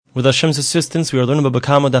With Hashem's assistance, we are learning about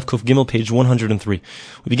Bakama Daf Kuf Gimel, page 103.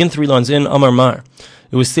 We begin 3 lines in Amar Mar.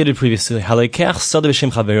 It was stated previously, someone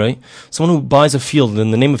who buys a field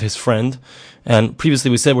in the name of his friend, and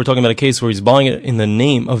previously we said we're talking about a case where he's buying it in the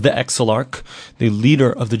name of the Exilarch, the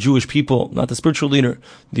leader of the Jewish people, not the spiritual leader,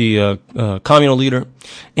 the communal leader.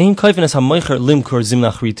 We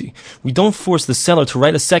don't force the seller to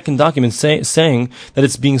write a second document saying that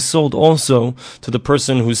it's being sold also to the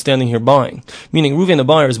person who's standing here buying. Meaning, Reuven the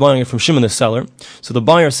buyer is buying it from Shimon the seller, so the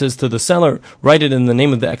buyer says to the seller, write it in the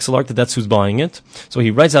name of the Exilarch, that's who's buying it. So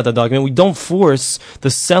he writes out that document. We don't force the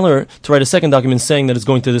seller to write a second document saying that it's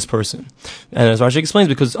going to this person. And as Rashi explains,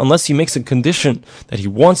 because unless he makes a condition that he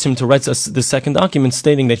wants him to write the second document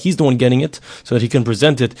stating that he's the one getting it, so that he can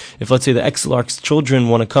present it, if let's say the Exilarch's children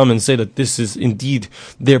want to come and say that this is indeed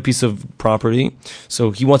their piece of property, so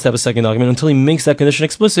he wants to have a second document, until he makes that condition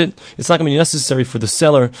explicit, it's not going to be necessary for the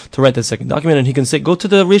seller to write that second document, and he can say, go to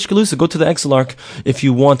the Reish Galusa, go to the Exilarch if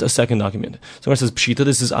you want a second document. So when it says Pshita,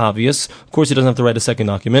 this is obvious. Of course he doesn't have to write a second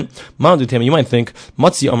document. You might think,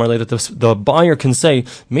 Matzi Amar that the buyer can say,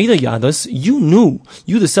 Meida Yadas, you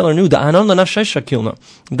the seller knew that I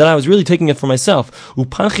was really taking it for myself.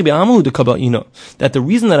 That the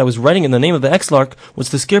reason that I was writing in the name of the Exilarch was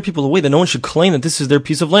to scare people away, that no one should claim that this is their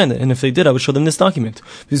piece of land. And if they did, I would show them this document.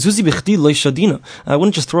 I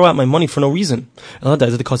wouldn't just throw out my money for no reason.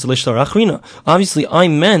 Obviously, I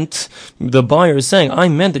meant, the buyer is saying, I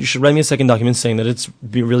meant that you should write me a second document saying that it's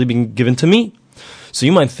really being given to me. So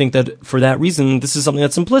you might think that for that reason, this is something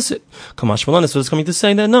that's implicit. Kamash Malan is what it's coming to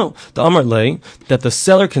say that no. The Amar Lei, that the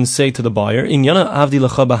seller can say to the buyer,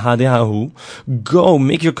 go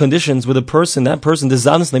make your conditions with a person, that person,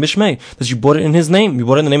 that you bought it in his name. You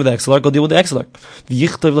bought it in the name of the Exilarch, go deal with the Exilarch.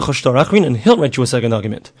 And he'll write you a second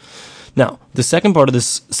document. Now, the second part of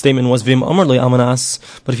this statement was Vim Amar Le Amanas,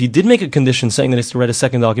 but if he did make a condition saying that he has to write a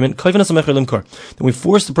second document, then we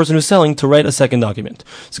force the person who's selling to write a second document.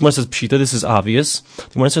 So Gemara says, Pshita, this is obvious.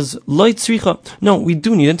 The Gemara says, Lo tzricha. No, we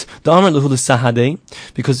do need it. The Amar Lehu Sahadei,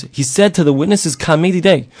 because he said to the witnesses, Kamedi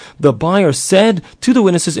Dei. The buyer said to the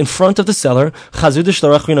witnesses in front of the seller,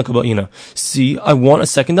 see, I want a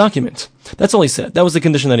second document. That's all he said. That was the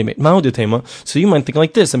condition that he made. So you might think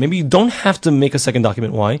like this, and maybe you don't have to make a second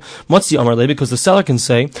document. Why? Because the seller can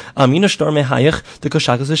say, I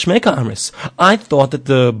thought that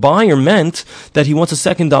the buyer meant that he wants a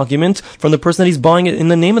second document from the person that he's buying it in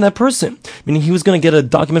the name of that person. Meaning he was going to get a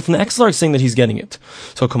document from the Exilarch saying that he's getting it.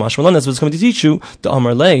 So Kamash Malan, that's what's coming to teach you, the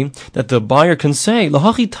Amar Lei, that the buyer can say,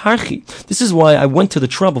 Lahachi Tarchi. This is why I went to the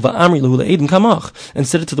trouble of Amri Lehu Le'edin Kamach and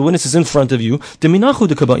said it to the witnesses in front of you, Deminachu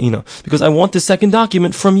de Kaba'ina, because I want the second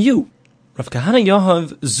document from you. Rav Kahana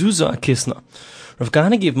Yahav Zuza Akisna. Rav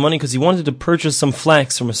Kahana gave money because he wanted to purchase some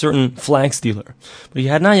flax from a certain flax dealer, but he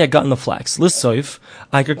had not yet gotten the flax. Lissoif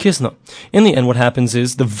Iker Kisna. In the end, what happens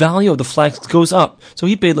is the value of the flax goes up. So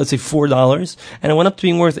he paid, let's say, $4, and it went up to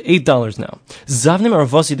being worth $8 now. Zavnim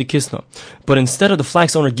Aravasi de Kisna. But instead of the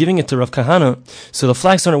flax owner giving it to Rav Kahana, so the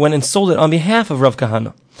flax owner went and sold it on behalf of Rav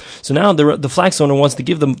Kahana. So now the flax owner wants to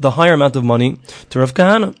give them the higher amount of money to Rav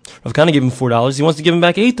Kahana. Rav Kahana gave him $4. He wants to give him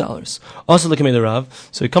back $8. Also, look at the Rav.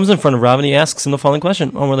 So he comes in front of Rav and he asks him the following question.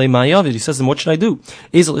 He says to him, what should I do?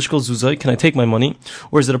 Can I take my money?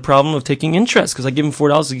 Or is it a problem of taking interest? Because I give him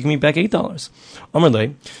 $4 to give me back $8.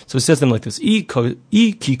 So he says to them like this. If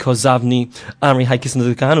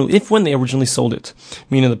when they originally sold it,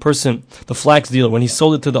 meaning the person, the flax dealer, when he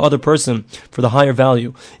sold it to the other person for the higher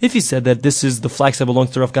value, if he said that this is the flax that belongs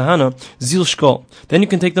to Rav Kahana, zil shkol, then you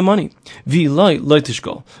can take the money. V'ilai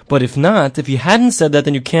tishkol. But if not, if he hadn't said that,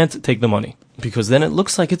 then you can't take the money. Because then it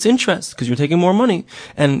looks like it's interest, because you're taking more money,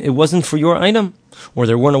 and it wasn't for your item, or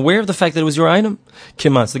they weren't aware of the fact that it was your item.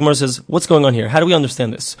 Kimas, the Gemara says, what's going on here? How do we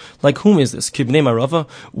understand this? Like whom is this? Kibnei Marava?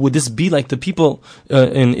 Would this be like the people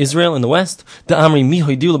in Israel, in the West? Because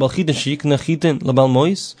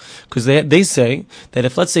they say that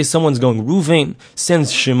if, let's say, someone's going, Ruvain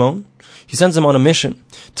sends Shimon, he sends him on a mission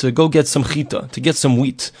to go get some chita, to get some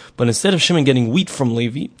wheat. But instead of Shimon getting wheat from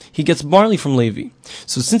Levi, he gets barley from Levi.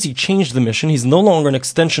 So since he changed the mission, he's no longer an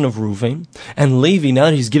extension of Reuven. And Levi, now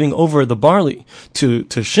that he's giving over the barley to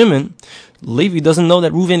Shimon, Levi doesn't know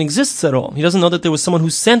that Reuven exists at all. He doesn't know that there was someone who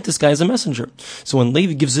sent this guy as a messenger. So when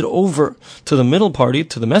Levi gives it over to the middle party,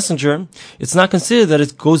 to the messenger, it's not considered that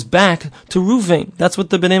it goes back to Reuven. That's what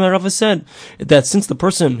the Bnei Marava said. That since the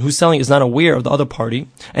person who's selling is not aware of the other party,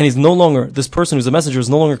 and he's no longer, this person who's a messenger is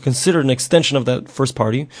no longer considered an extension of that first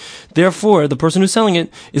party, therefore the person who's selling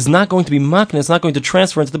it is not going to be makna, it's not going to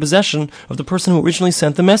transfer into the possession of the person who originally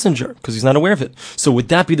sent the messenger, because he's not aware of it. So would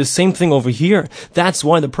that be the same thing over here? That's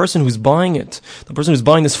why the person who's buying buying it. The person who's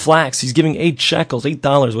buying this flax, he's giving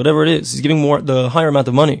 $8, whatever it is. He's giving the higher amount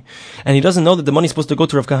of money. And he doesn't know that the money's supposed to go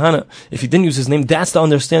to Rav Kahana. If he didn't use his name, that's the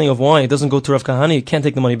understanding of why it doesn't go to Rav Kahana. He can't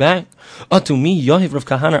take the money back. Atumi Yahiv Rav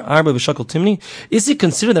Kahana Arba V'Shakal Timni. Is it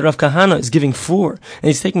considered that Rav Kahana is giving 4 and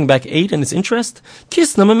he's taking back 8 and it's interest?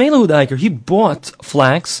 Kisna Mamela Hudaiker. He bought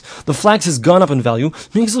flax. The flax has gone up in value.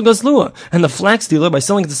 And the flax dealer, by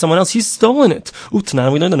selling it to someone else, he's stolen it.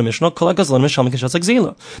 Utnan, we learned in the Mishnah,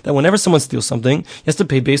 that whenever someone steals something, he has to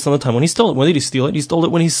pay based on the time when he stole it. When did he steal it? He stole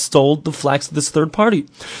it when he stole the flax to this third party.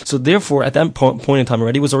 So therefore, at that point in time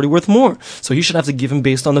already, it was already worth more. So he should have to give him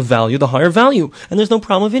based on the value, the higher value. And there's no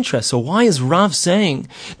problem of interest. So why is Rav saying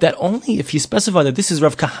that only if he specified that this is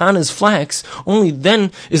Rav Kahana's flax, only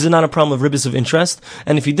then is it not a problem of ribbis of interest?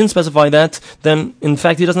 And if he didn't specify that, then in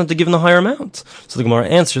fact he doesn't have to give him the higher amount. So the Gemara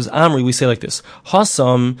answers, Amri, we say like this,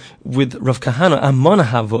 Hasam with Rav Kahana, Amana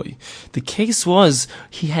Havoy. The case was,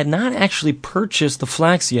 he had not actually purchased the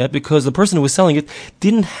flax yet because the person who was selling it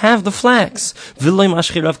didn't have the flax.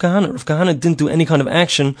 Rav Kahana didn't do any kind of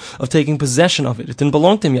action of taking possession of it. It didn't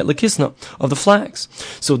belong to him yet, Lekisna, of the flax.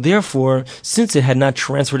 So therefore, since it had not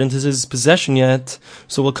transferred into his possession yet,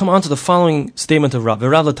 so we'll come on to the following statement of Rav.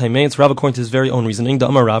 It's Rav according to his very own reasoning. The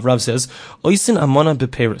Amar Rav says, Oisin Amana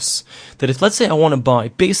Beperis. That if, let's say, I want to buy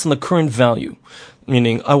based on the current value,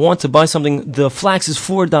 meaning I want to buy something, the flax is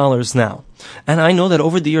 $4 now. And I know that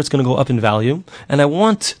over the year it's going to go up in value, and I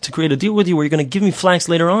want to create a deal with you where you're going to give me flax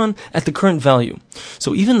later on at the current value.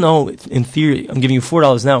 So even though, in theory, I'm giving you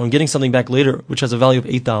 $4 now, I'm getting something back later which has a value of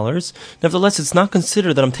 $8, nevertheless, it's not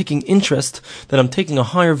considered that I'm taking interest, that I'm taking a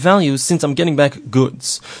higher value since I'm getting back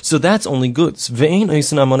goods. So that's only goods. But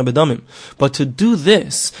to do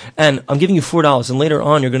this, and I'm giving you $4, and later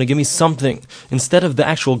on you're going to give me something, instead of the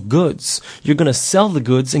actual goods, you're going to sell the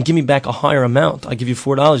goods and give me back a higher amount. I give you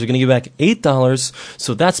 $4, you're going to give back $8,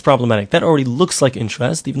 so that's problematic. That already looks like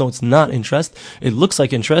interest, even though it's not interest. It looks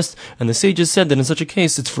like interest, and the sages said that in such a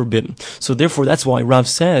case, it's forbidden. So therefore, that's why Rav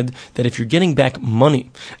said that if you're getting back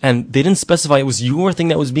money, and they didn't specify it was your thing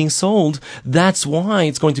that was being sold, that's why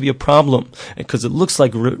it's going to be a problem, because it looks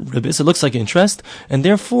like ribis, it looks like interest, and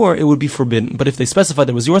therefore, it would be forbidden. But if they specified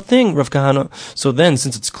that it was your thing, Rav Kahana, so then,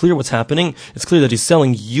 since it's clear what's happening, it's clear that he's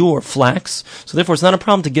selling your flax, so therefore, it's not a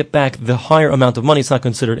problem to get back the higher amount of money. It's not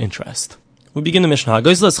considered interest. We begin the Mishnah.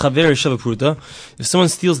 If someone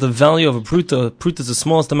steals the value of a pruta is the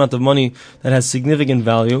smallest amount of money that has significant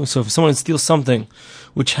value. So if someone steals something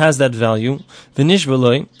which has that value,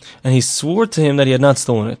 and he swore to him that he had not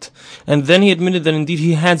stolen it, and then he admitted that indeed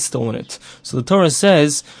he had stolen it. So the Torah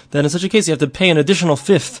says that in such a case you have to pay an additional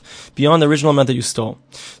 5th beyond the original amount that you stole.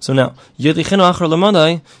 So now, so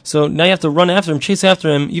now you have to run after him, chase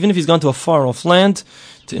after him, even if he's gone to a far off land,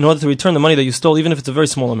 in order to return the money that you stole, even if it's a very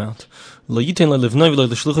small amount. You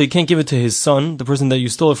can't give it to his son, the person that you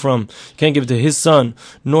stole it from. You can't give it to his son,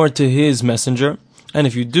 nor to his messenger. And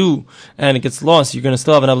if you do, and it gets lost, you're going to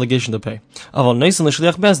still have an obligation to pay. But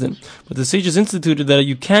the sages instituted that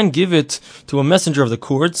you can give it to a messenger of the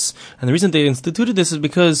courts, and the reason they instituted this is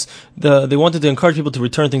because they wanted to encourage people to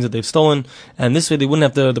return things that they've stolen, and this way they wouldn't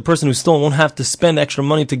have to, the person who stole won't have to spend extra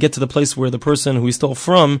money to get to the place where the person who he stole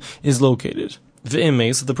from is located.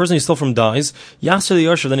 If the person he stole from dies, Yasser the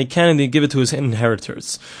Yarsha, then he can indeed give it to his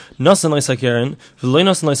inheritors. Let's say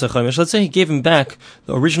he gave him back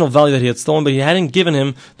the original value that he had stolen, but he hadn't given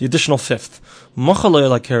him the additional 5th.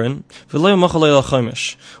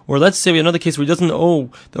 Or let's say we have another case where he doesn't owe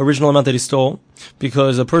the original amount that he stole,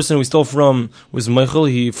 because the person who he stole from was Michael,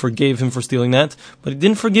 he forgave him for stealing that, but he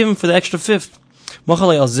didn't forgive him for the extra 5th. Or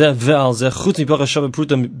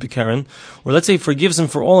let's say he forgives him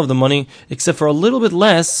for all of the money, except for a little bit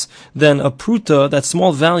less than a pruta, that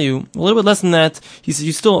small value, a little bit less than that, he says,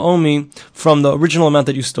 you still owe me from the original amount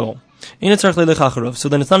that you stole. So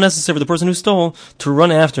then it's not necessary for the person who stole to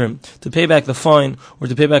run after him, to pay back the fine, or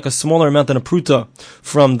to pay back a smaller amount than a pruta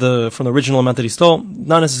from the original amount that he stole.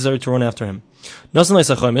 Not necessary to run after him. Let's say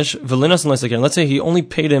he only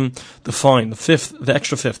paid him the fine, the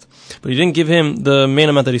extra 5th, but he didn't give him the main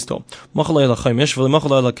amount that he stole. Let's say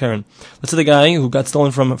the guy who got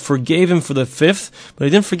stolen from forgave him for the 5th, but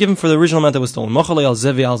he didn't forgive him for the original amount that was stolen.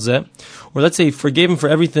 Or let's say he forgave him for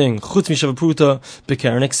everything,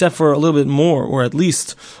 except for a little bit more, or at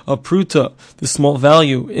least a pruta, the small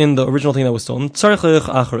value in the original thing that was stolen. So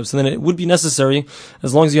then it would be necessary,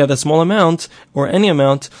 as long as you have that small amount, or any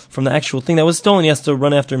amount from the actual thing that was was stolen, he has to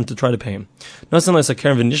run after him to try to pay him.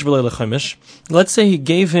 Let's say he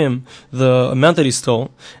gave him the amount that he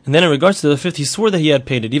stole, and then in regards to the fifth, he swore that he had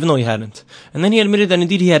paid it, even though he hadn't. And then he admitted that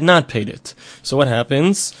indeed he had not paid it. So what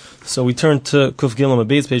happens? So we turn to Kuf Gilam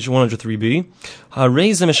Abayz, page 103b.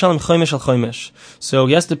 So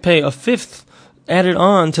he has to pay a fifth added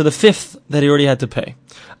on to the fifth that he already had to pay.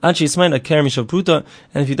 And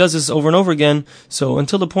if he does this over and over again, so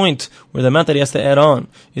until the point where the amount that he has to add on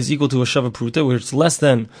is equal to a shava pruta, where it's less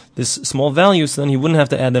than this small value, so then he wouldn't have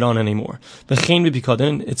to add that on anymore.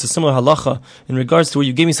 It's a similar halacha in regards to where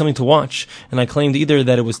you gave me something to watch, and I claimed either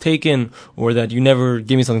that it was taken or that you never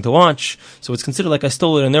gave me something to watch, so it's considered like I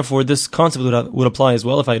stole it, and therefore this concept would apply as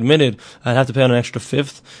well. If I admitted, I'd have to pay on an extra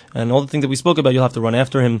fifth, and all the things that we spoke about, you'll have to run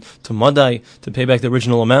after him to madai, to pay back the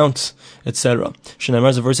original amount, etc.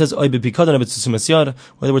 The verse says, whether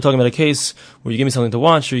we're talking about a case where you gave me something to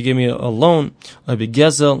watch, or you gave me a loan,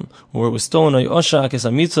 or it was stolen, or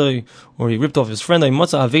he ripped off his friend,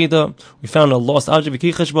 we found a lost object,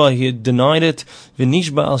 he had denied it,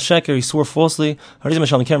 he swore falsely, he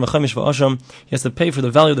has to pay for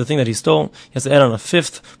the value of the thing that he stole, he has to add on a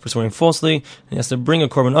fifth for swearing falsely, and he has to bring a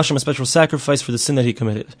korban asham, a special sacrifice for the sin that he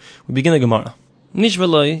committed. We begin the Gemara.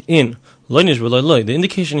 The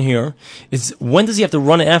indication here is, when does he have to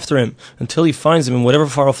run after him until he finds him in whatever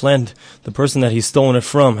far off land the person that he's stolen it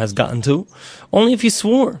from has gotten to? Only if he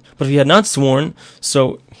swore. But if he had not sworn,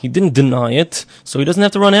 so he didn't deny it, so he doesn't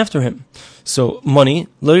have to run after him. So money,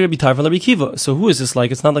 lo Rabbi Tarfon, Rabbi Kiva. So who is this like?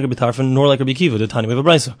 It's not like Rabbi Tarfon nor like Rabbi Kiva. The Tani, we have a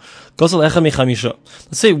brayso. Let's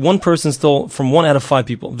say one person stole from 1 out of 5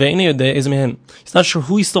 people. He's not sure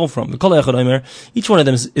who he stole from. Each one of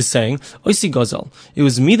them is saying, Oisi Gazal, it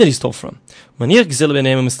was me that he stole from. Rabbi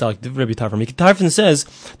Tarfon says,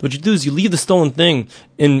 what you do is you leave the stolen thing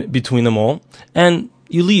in between them all, and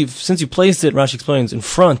you leave, since you placed it, Rashi explains, in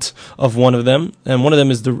front of one of them, and one of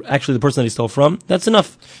them is actually the person that he stole from, that's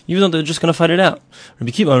enough, even though they're just going to fight it out.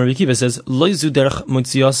 Rabbi Kiva says, this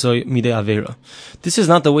is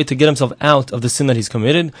not the way to get himself out of the sin that he's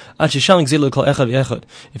committed. If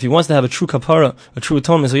he wants to have a true kapara, a true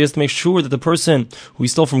atonement, so he has to make sure that the person who he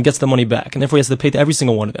stole from gets the money back, and therefore he has to pay to every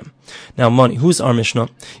single one of them. Now, money, who's our Mishnah?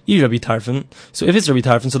 Rabbi Tarfon. So if it's Rabbi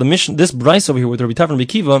Tarfon, so the Mishnah, this Bryce over here with Rabbi Tarfon and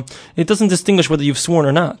Rabbi Kiva, it doesn't distinguish whether you've sworn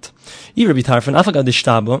or not. So if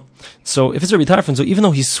it's Rabbi Tarfon, so even though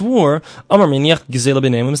he swore,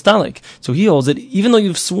 so he holds that even though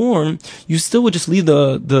you've sworn, you still would just leave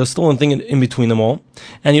the stolen thing in between them all,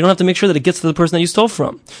 and you don't have to make sure that it gets to the person that you stole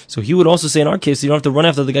from. So he would also say in our case, you don't have to run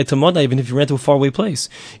after the guy to Mada, even if you ran to a faraway place.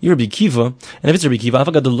 Rabbi Kiva, and if it's Rabbi Kiva,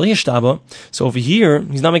 so over here,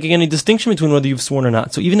 he's not making any distinction between whether you've sworn or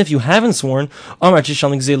not. So even if you haven't sworn, so here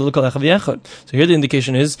the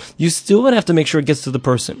indication is, you still would have to make sure it gets to the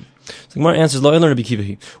person. So Gemara answers,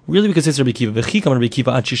 really, because it's Rabbi Kiva. When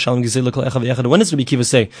does Rabbi Kiva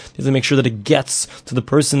say you have to make sure that it gets to the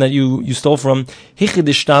person that you stole from? He's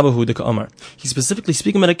specifically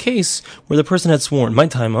speaking about a case where the person had sworn. My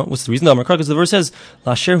time, what's the reason? Because the verse says,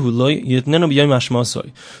 to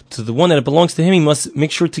the one that it belongs to him, he must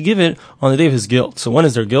make sure to give it on the day of his guilt. So when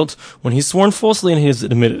is their guilt? When he's sworn falsely and he is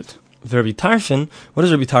admitted. Rabbi Tarfon, what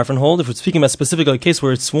does Rabbi Tarfon hold? If we're speaking about specifically a case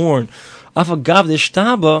where it's sworn, so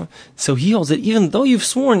he holds that even though you've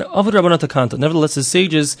sworn, nevertheless the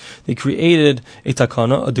sages, they created a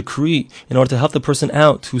takana, a decree, in order to help the person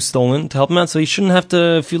out who's stolen, to help him out, so he shouldn't have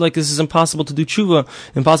to feel like this is impossible to do tshuva,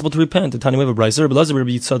 impossible to repent. The Tani we have a brayser, Rabbi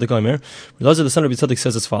Elazar the son of Rabbi Tzadok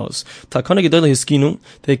says as follows: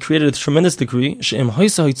 they created a tremendous decree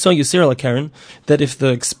that if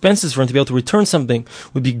the expenses for him to be able to return something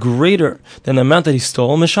would be greater than the amount that he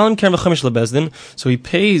stole, so he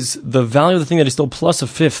pays the value of the thing that he stole plus a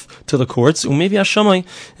fifth to the courts, and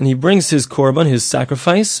he brings his korban, his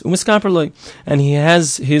sacrifice, and he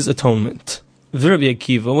has his atonement. Rabbi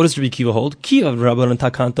Akiva, what does Rabbi Akiva hold?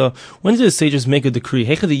 When do the sages make a decree?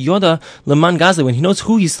 When he knows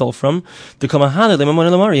who he stole from, in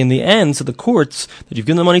the end, so the courts that you've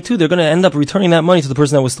given the money to, they're going to end up returning that money to the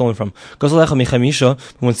person that was stolen from.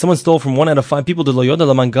 When someone stole from 1 out of 5 people, he's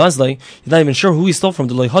not even sure who he stole from.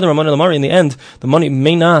 In the end, the money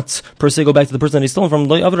may not per se go back to the person that he stole from.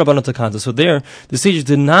 So there, the sages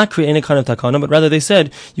did not create any kind of takana, but rather they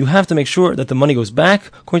said, you have to make sure that the money goes back,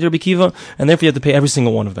 according to Rabbi Akiva, and therefore you have to pay every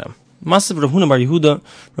single one of them. Massive Rav Huna Bar Yehuda.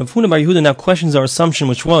 Rav Huna Bar Yehuda now questions our assumption,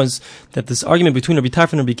 which was that this argument between Rabbi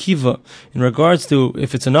Tarfon and Rabbi Kiva, in regards to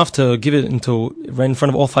if it's enough to give it right in front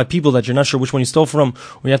of all 5 people that you're not sure which one you stole from,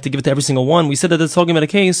 or you have to give it to every single one. We said that it's talking about a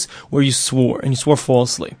case where you swore, and you swore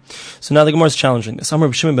falsely. So now the Gemara is challenging this. Amar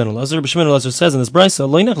Rabbi Shimon ben Elazar. Rabbi Shimon ben Elazar says in this brisa,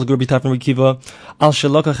 Lo yinach l'gur Rabbi Tarfon Rabbi Kiva al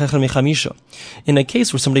shelokach echad michamisha. In a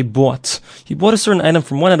case where somebody he bought a certain item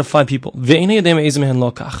from 1 out of 5 people. Ve'enei yodei me'ezeh mehen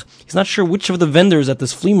lokach. He's not sure which of the vendors at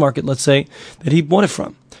this flea market, let's say, that he bought it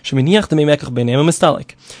from.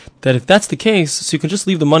 That if that's the case, so you can just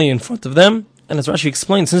leave the money in front of them. And as Rashi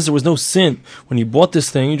explained, since there was no sin when you bought this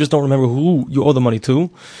thing, you just don't remember who you owe the money to.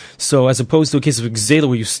 So as opposed to a case of Gzela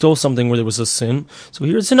where you stole something where there was a sin. So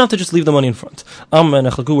here it's enough to just leave the money in front.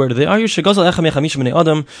 Where do they are? You stole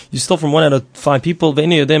from 1 out of 5 people.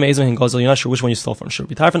 You're not sure which one you stole from. Sure.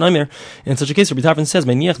 In such a case, Rabbi Tarfon says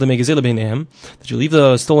that you leave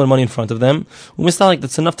the stolen money in front of them.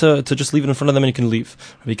 That's enough to just leave it in front of them and you can leave.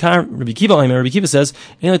 Rabbi Kiva says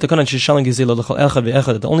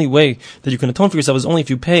the only way that you can atone for yourself is only if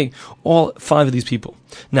you pay all 5 of these people.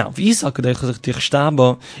 Now, if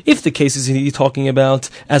the case is he's talking about,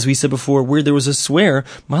 as we said before, where there was a swear,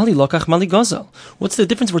 mali lokach mali gazal. What's the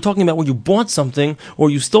difference? We're talking about where you bought something or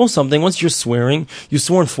you stole something. Once you're swearing, you've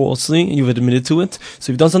sworn falsely, you've admitted to it,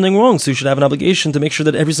 so you've done something wrong, so you should have an obligation to make sure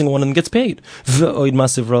that every single one of them gets paid.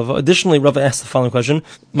 Additionally, Rava asked the following question.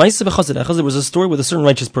 There was a story with a certain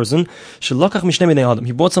righteous person. He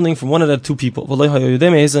bought something from 1 out of 2 people.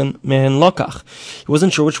 He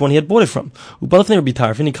wasn't sure which one he had bought it from. He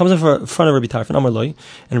comes in front of Rabbi Tarfon, and Rabbi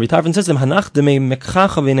Tarfon says to him,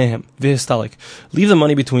 leave the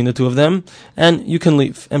money between the 2 of them, and you can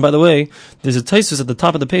leave. And by the way, there's a Taisus at the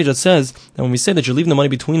top of the page that says that when we say that you're leaving the money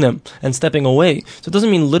between them and stepping away, so it doesn't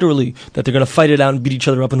mean literally that they're going to fight it out and beat each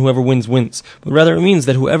other up and whoever wins, wins. But rather it means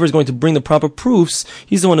that whoever is going to bring the proper proofs,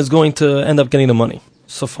 he's the one who's going to end up getting the money.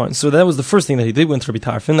 So fine. So that was the first thing that he did, went to Rabbi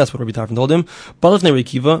Tarfon. That's what Rabbi Tarfon told him. Rabbi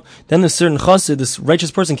Kiva. Then this certain chassid, this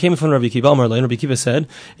righteous person, came in front of Rabbi Kiva. And Rabbi Kiva said,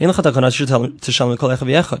 you're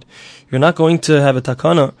not going to have a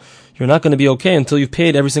takana. You're not going to be okay until you've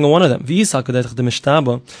paid every single one of them. And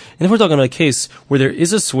if we're talking about a case where there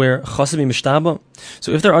is a swear, so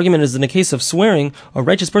if their argument is in a case of swearing, a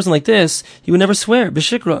righteous person like this, he would never swear,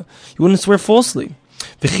 b'shikra. He wouldn't swear falsely.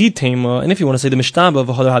 And if you want to say the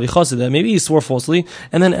mishtaba, maybe he swore falsely,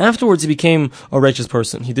 and then afterwards he became a righteous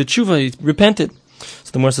person. He did tshuva, he repented.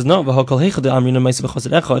 So the Gemara says, no,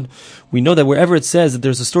 we know that wherever it says that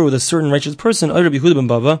there's a story with a certain righteous person, it's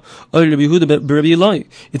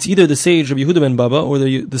either the sage Rabbi Yehuda ben Baba or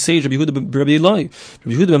the sage Rabbi Yehuda ben Rabbi Eloi.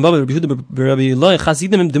 Rabbi Yehuda ben Baba, Rabbi Yehuda ben Rabbi Eloi,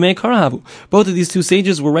 both of these 2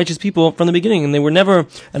 sages were righteous people from the beginning, and they were never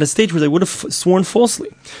at a stage where they would have sworn falsely.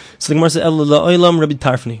 So the Gemara says, Rabbi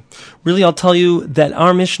Tarfoni. Really, I'll tell you that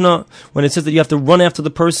our Mishnah, when it says that you have to run after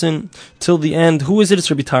the person till the end, who is it?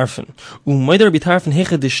 It's Rabbi Tarfon.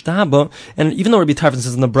 And even though Rabbi Tarfon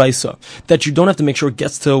says in the Brisa that you don't have to make sure it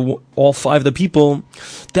gets to all 5 of the people,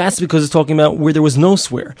 that's because it's talking about where there was no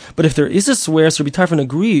swear. But if there is a swear, so Rabbi Tarfon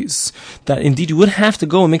agrees that indeed you would have to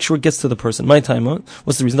go and make sure it gets to the person. My time,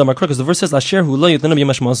 what's the reason? Because the verse says, to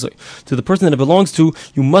the person that it belongs to,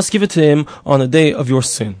 you must give it to him on the day of your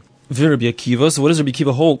sin. Rabbi Akiva. So what does Rabbi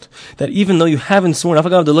Akiva hold? That even though you haven't sworn,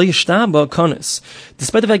 despite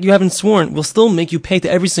the fact you haven't sworn, we'll still make you pay to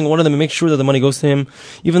every single one of them and make sure that the money goes to him.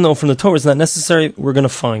 Even though from the Torah it's not necessary, we're going to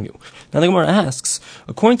fine you. Now the Gemara asks,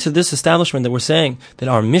 according to this establishment that we're saying that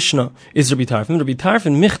our Mishnah is Rabbi Tarfon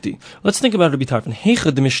Michti. Let's think about Rabbi Tarfon.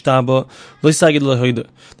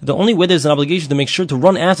 The only way there's an obligation to make sure to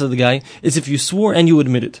run after the guy is if you swore and you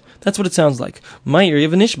admitted. That's what it sounds like. What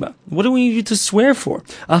do we need you to swear for?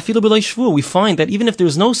 We find that even if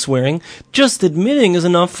there's no swearing, just admitting is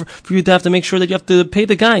enough for you to have to make sure that you have to pay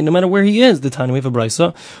the guy, no matter where he is. The time we have a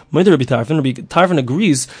brisa. Rabbi Tarfon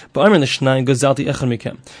agrees, but that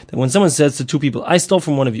when someone says to 2 people, I stole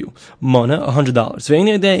from one of you, mana,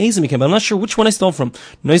 $100. But I'm not sure which one I stole from.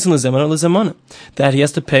 That he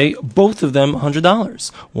has to pay both of them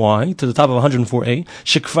 $100. Why? To the top of 104a,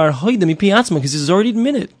 because he's already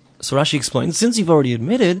admitted. So Rashi explains, since you've already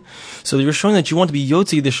admitted, so you're showing that you want to be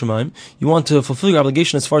Yotzi Dishmaim, you want to fulfill your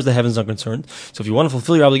obligation as far as the heavens are concerned. So if you want to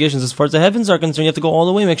fulfill your obligations as far as the heavens are concerned, you have to go all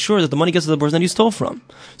the way and make sure that the money gets to the person that you stole from.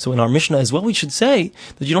 So in our Mishnah as well, we should say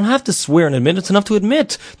that you don't have to swear and admit, it's enough to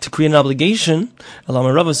admit to create an obligation.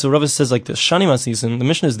 So Rava says like this, Shani Masisin, the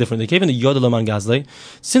Mishnah is different. They gave him the Yodel Man Gazle.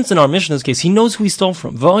 Since in our Mishnah's case, he knows who he stole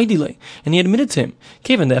from, Va'idile, and he admitted to him.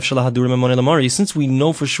 Since we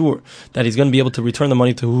know for sure that he's going to be able to return the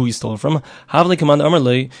money to who he stole from.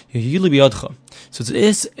 So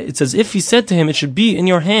it's as if he said to him, it should be in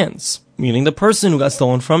your hands. Meaning the person who got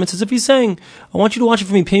stolen from, it's as if he's saying, I want you to watch it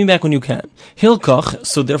for me, pay me back when you can. Hilkach,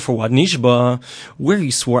 so therefore what nishba, where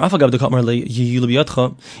he swore, even though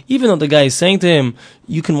the guy is saying to him,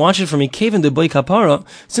 you can watch it for me, kaven de boy kapara,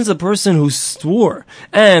 since the person who swore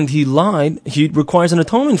and he lied, he requires an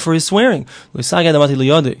atonement for his swearing. So it's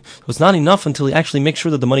not enough until he actually makes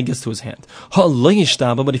sure that the money gets to his hand.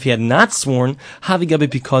 But if he had not sworn,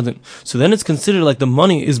 so then it's considered like the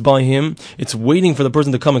money is by him, it's waiting for the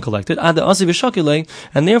person to come and collect it,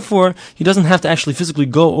 and therefore he doesn't have to actually physically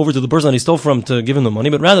go over to the person that he stole from to give him the money,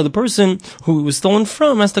 but rather the person who it was stolen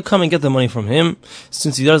from has to come and get the money from him,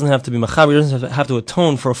 since he doesn't have to be machaber, he doesn't have to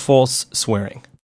atone for a false swearing.